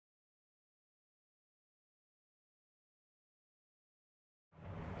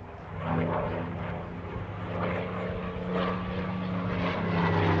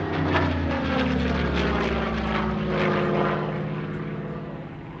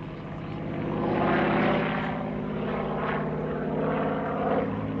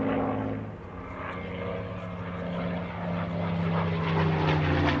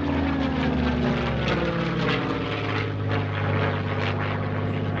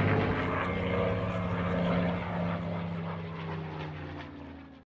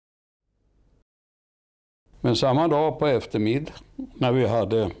Men samma dag på eftermiddag när vi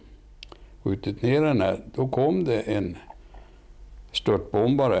hade skjutit ner den här, då kom det en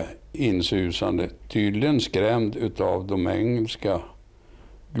störtbombare insusande, tydligen skrämd utav de engelska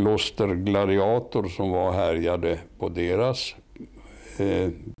Gloucester Gladiator som var härjade på deras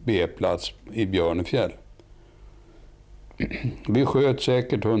B-plats i Björnefjäll. Vi sköt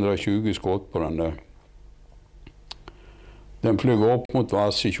säkert 120 skott på den där. Den flög upp mot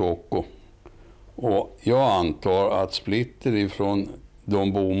Vassitjokko. Och jag antar att splitter ifrån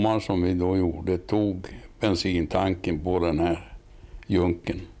de bommar som vi då gjorde tog bensintanken på den här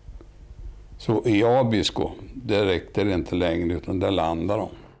junken. Så i Abisko, där räckte det inte längre utan där landade de.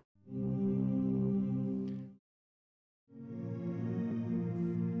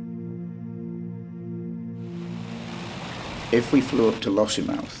 If we flew up to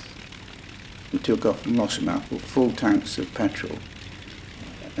Lossiemouth, we took off from Lossiemouth with full tanks of petrol.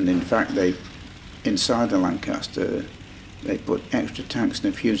 And in fact, inside the Lancaster, they put extra tanks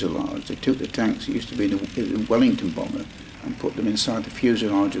in the fuselage. They took the tanks that used to be in the Wellington bomber and put them inside the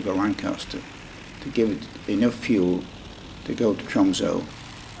fuselage of the Lancaster to give it enough fuel to go to Tromsø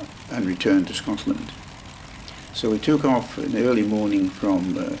and return to Scotland. So we took off in the early morning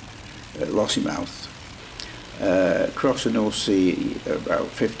from Lossiemouth, crossed the North Sea about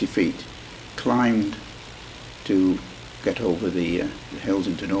 50 feet, climbed to get over the hills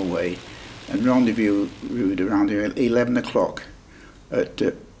into Norway, and rendezvoused around 11 o'clock at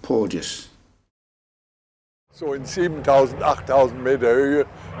Porges. So in 7.000, 8.000 Meter Höhe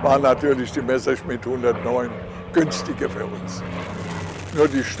war natürlich die Messerschmitt 109 günstiger für uns. Nur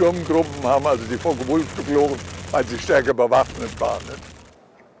die Sturmgruppen haben also die Focke-Wulf geflogen, weil sie stärker bewaffnet waren.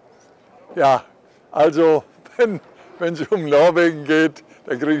 Ja, also wenn es um Norwegen geht,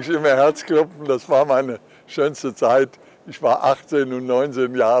 dann kriege ich immer Herzklopfen. Das war meine schönste Zeit. Ich war 18 und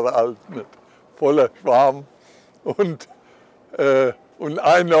 19 Jahre alt, mit voller Schwarm. Und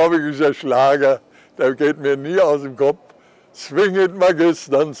ein norwegischer Schlager, der geht mir nie aus dem Kopf. Swing it,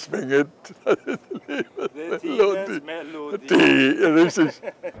 Magistern, swing it. Melodie, richtig.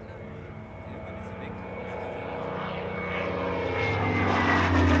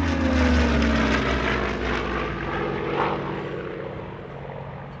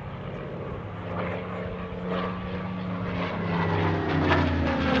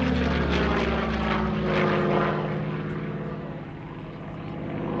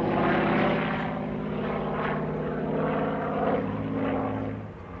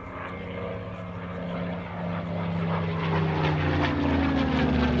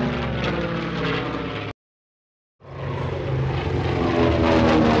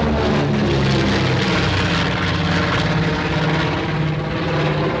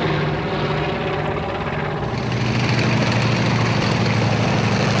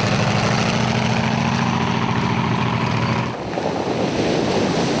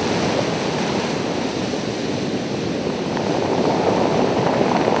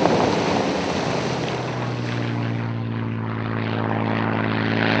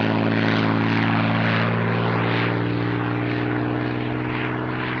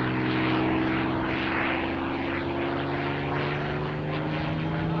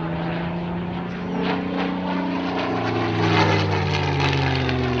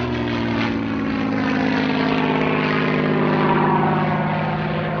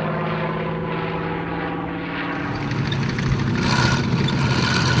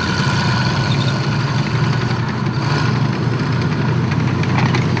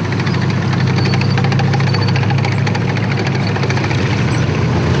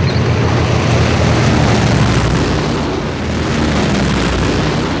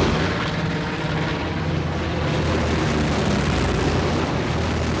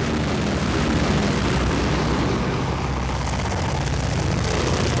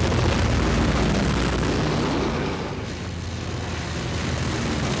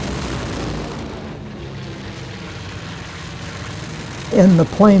 In the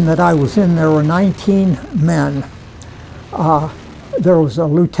plane that I was in, there were 19 men. There was a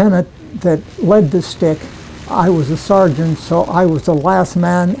lieutenant that led the stick. I was a sergeant, so I was the last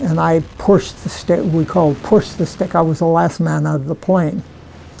man, and I pushed the stick. We called push the stick. I was the last man out of the plane.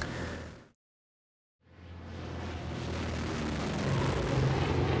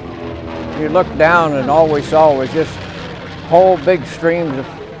 You looked down and all we saw was just whole big streams of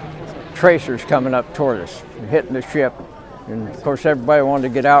tracers coming up toward us, hitting the ship. And of course everybody wanted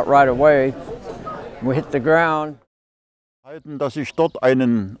to get out right away. We hit the ground. Dass ich dort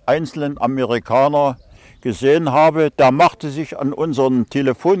einen einzelnen Amerikaner gesehen habe, der machte sich an unseren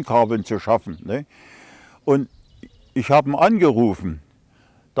Telefonkabeln zu schaffen. Ne? Und ich habe ihn angerufen.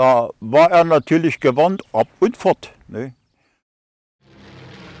 Da war natürlich gewarnt, ab und fort. Ne?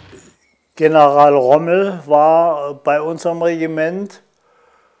 General Rommel war bei unserem Regiment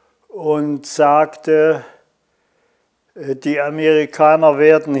und sagte, die Amerikaner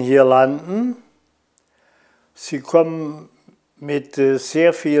werden hier landen. Sie kommen mit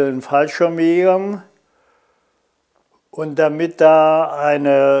sehr vielen Fallschirmjägern und damit da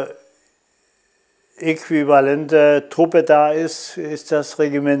eine äquivalente Truppe da ist, ist das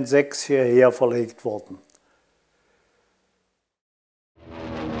Regiment 6 hierher verlegt worden.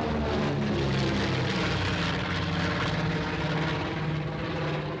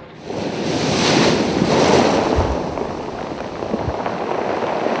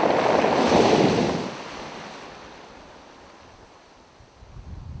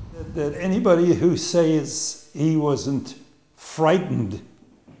 That anybody who says he wasn't frightened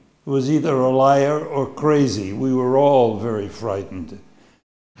was either a liar or crazy. We were all very frightened.